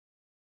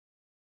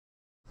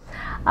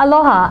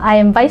Aloha, I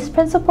am Vice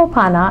Principal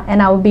Pana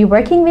and I will be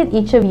working with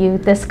each of you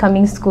this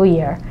coming school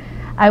year.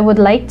 I would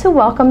like to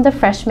welcome the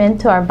freshmen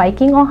to our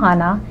Viking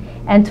Ohana,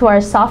 and to our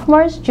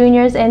sophomores,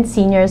 juniors, and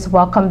seniors,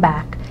 welcome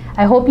back.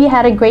 I hope you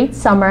had a great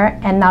summer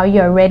and now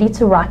you are ready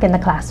to rock in the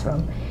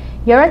classroom.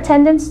 Your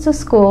attendance to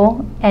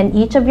school and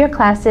each of your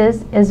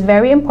classes is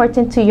very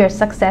important to your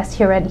success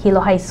here at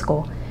Hilo High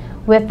School.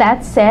 With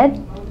that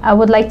said, I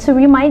would like to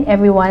remind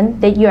everyone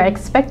that you are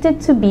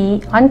expected to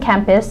be on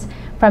campus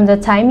from the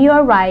time you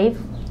arrive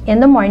in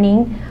the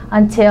morning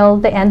until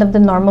the end of the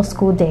normal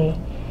school day.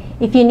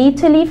 If you need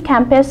to leave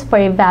campus for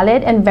a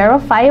valid and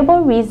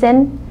verifiable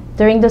reason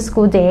during the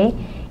school day,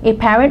 a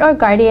parent or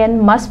guardian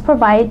must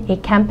provide a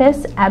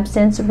campus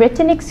absence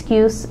written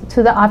excuse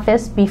to the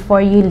office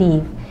before you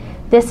leave.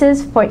 This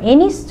is for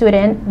any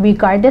student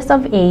regardless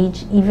of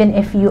age, even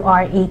if you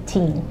are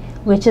 18,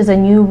 which is a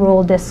new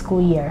rule this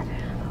school year.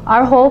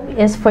 Our hope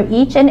is for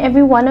each and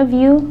every one of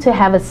you to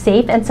have a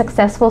safe and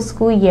successful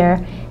school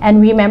year.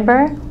 And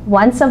remember,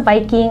 once a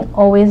Viking,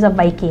 always a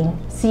Viking.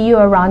 See you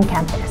around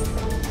campus.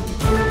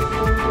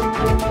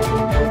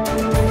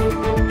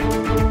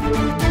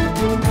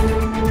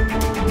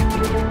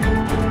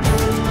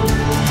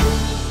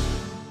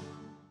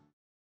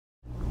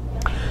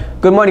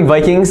 Good morning,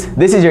 Vikings.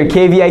 This is your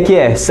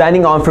KVIKS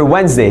signing on for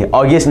Wednesday,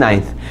 August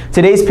 9th.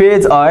 Today's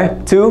periods are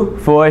 2,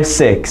 4,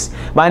 6.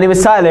 My name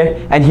is Tyler,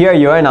 and here are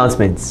your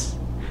announcements.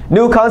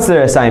 New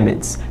counselor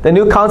assignments. The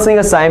new counseling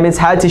assignments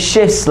had to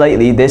shift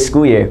slightly this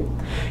school year.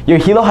 Your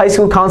Hilo High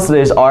School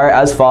counselors are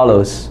as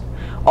follows.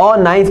 All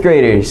 9th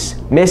graders,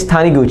 Miss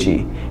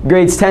Taniguchi.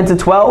 Grades 10 to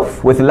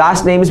 12, with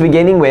last names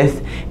beginning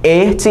with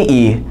A to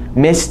E,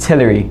 Miss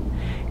Tillery.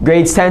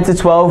 Grades 10 to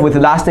 12, with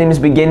last names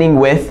beginning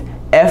with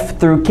F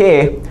through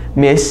K,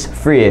 Miss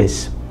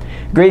Frias.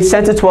 Grades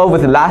 10 to 12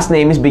 with last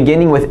names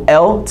beginning with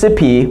L to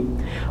P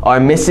are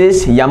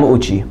Mrs.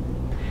 Yamauchi.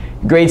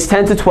 Grades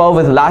 10 to 12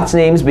 with last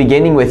names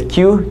beginning with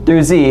Q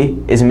through Z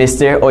is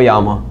Mr.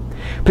 Oyama.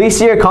 Please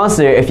see your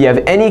counselor if you have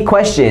any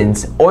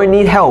questions or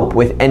need help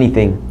with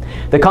anything.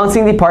 The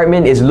counseling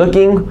department is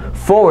looking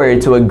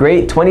forward to a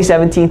great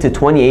 2017 to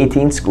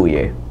 2018 school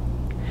year.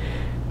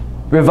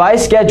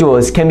 Revised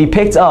schedules can be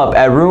picked up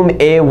at room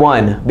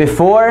A1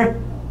 before,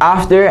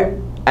 after,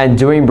 and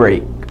during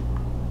break.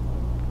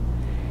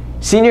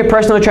 Senior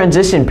personal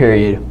transition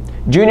period.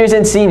 Juniors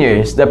and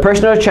seniors, the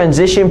personal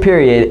transition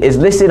period is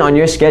listed on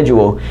your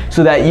schedule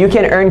so that you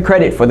can earn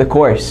credit for the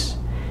course.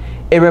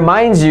 It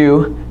reminds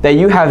you that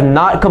you have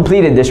not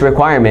completed this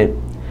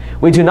requirement.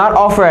 We do not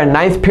offer a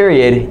 9th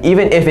period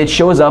even if it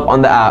shows up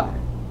on the app.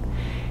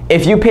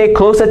 If you pay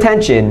close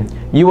attention,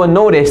 you will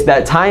notice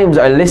that times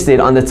are listed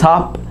on the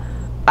top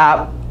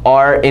app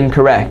are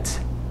incorrect.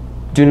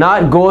 Do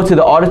not go to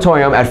the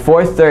auditorium at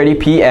 4:30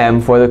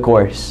 p.m. for the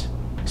course.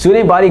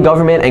 Student body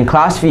government and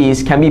class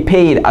fees can be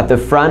paid at the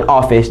front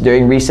office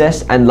during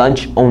recess and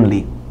lunch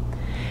only.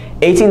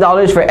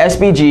 $18 for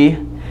SBG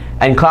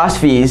and class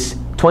fees,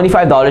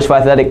 $25 for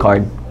athletic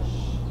card.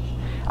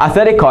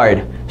 Athletic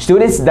card.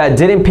 Students that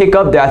didn't pick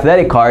up their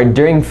athletic card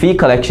during fee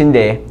collection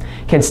day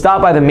can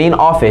stop by the main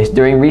office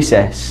during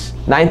recess,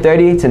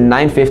 9:30 to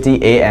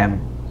 9:50 a.m.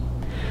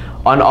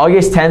 On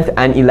August 10th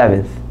and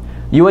 11th,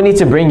 you will need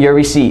to bring your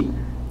receipt.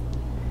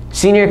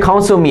 Senior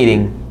council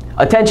meeting.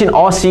 Attention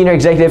all senior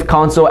executive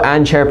council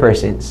and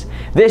chairpersons.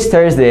 This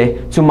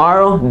Thursday,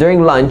 tomorrow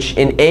during lunch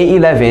in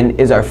A11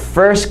 is our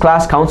first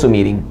class council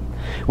meeting.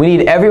 We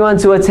need everyone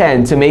to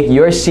attend to make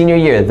your senior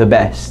year the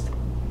best.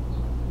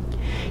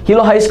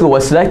 Hilo High School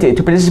was selected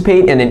to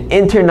participate in an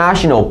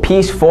international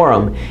peace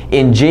forum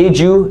in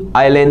Jeju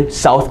Island,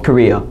 South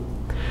Korea.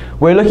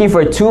 We're looking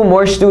for 2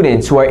 more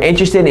students who are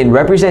interested in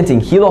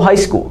representing Hilo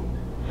High School.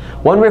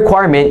 One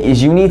requirement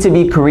is you need to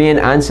be Korean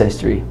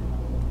ancestry.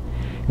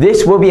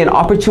 This will be an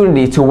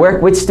opportunity to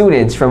work with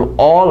students from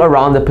all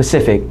around the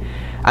Pacific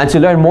and to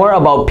learn more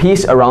about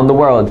peace around the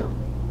world.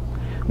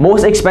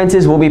 Most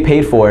expenses will be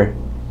paid for.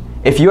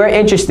 If you are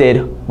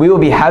interested, we will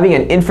be having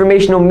an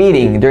informational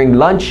meeting during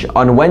lunch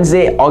on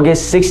Wednesday,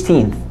 August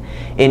 16th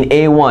in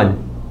A1.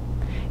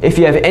 If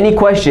you have any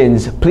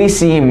questions, please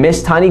see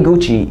Miss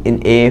Taniguchi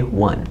in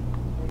A1.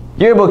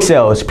 Yearbook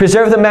sales.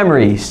 Preserve the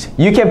memories.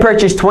 You can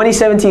purchase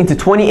 2017 to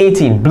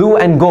 2018 Blue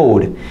and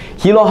Gold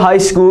Hilo High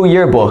School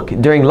Yearbook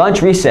during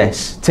lunch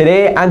recess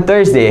today and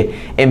Thursday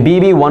in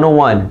BB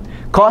 101.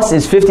 Cost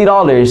is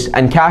 $50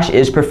 and cash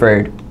is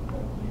preferred.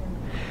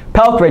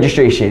 PELC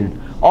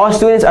registration. All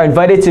students are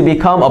invited to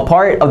become a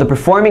part of the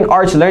Performing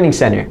Arts Learning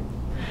Center,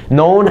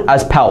 known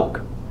as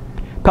PELC.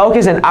 PELC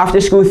is an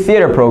after-school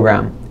theater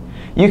program.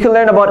 You can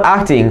learn about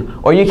acting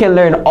or you can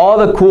learn all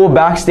the cool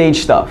backstage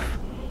stuff.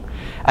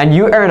 And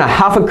you earn a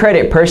half a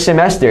credit per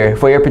semester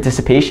for your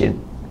participation.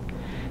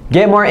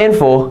 Get more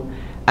info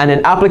and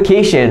an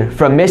application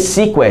from Miss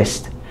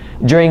Sequest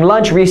during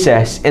lunch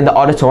recess in the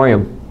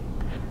auditorium.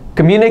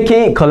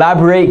 Communicate,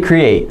 collaborate,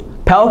 create.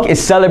 PELC is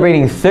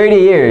celebrating 30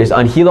 years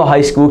on Hilo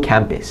High School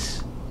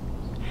campus.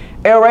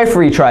 Air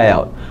Riflery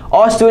Tryout.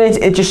 All students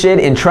interested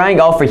in trying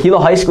out for Hilo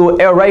High School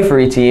Air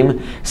Riflery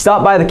team,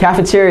 stop by the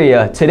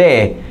cafeteria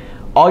today,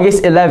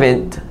 August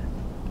 11th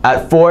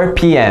at 4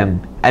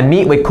 p.m. and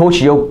meet with Coach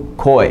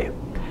Yokoi.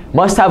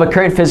 Must have a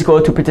current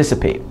physical to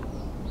participate.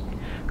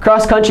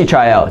 Cross-country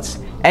tryouts.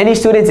 Any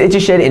students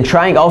interested in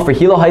trying out for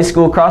Hilo High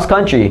School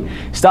cross-country,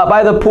 stop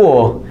by the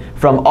pool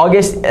from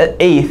August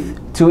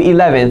 8th to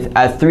 11th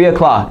at 3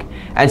 o'clock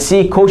and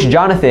see Coach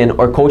Jonathan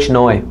or Coach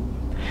Noy.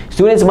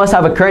 Students must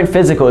have a current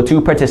physical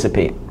to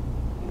participate.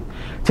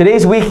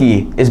 Today's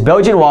wiki is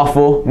Belgian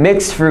waffle,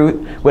 mixed fruit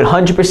with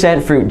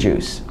 100% fruit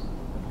juice.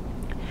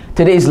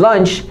 Today's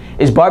lunch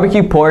is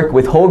barbecue pork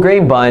with whole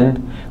grain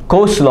bun,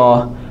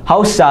 coleslaw,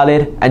 house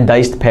salad, and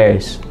diced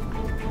pears.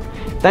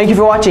 Thank you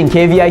for watching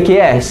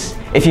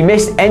KVIKS. If you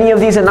missed any of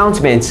these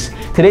announcements,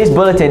 today's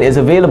bulletin is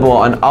available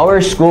on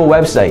our school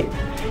website.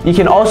 You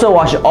can also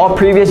watch all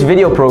previous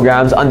video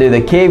programs under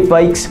the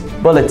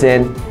KVIKS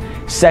Bulletin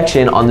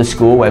section on the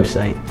school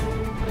website.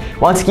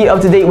 Want to keep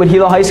up to date with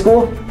Hilo High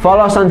School?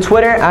 Follow us on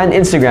Twitter and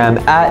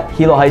Instagram at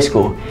Hilo High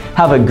School.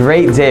 Have a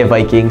great day,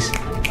 Vikings.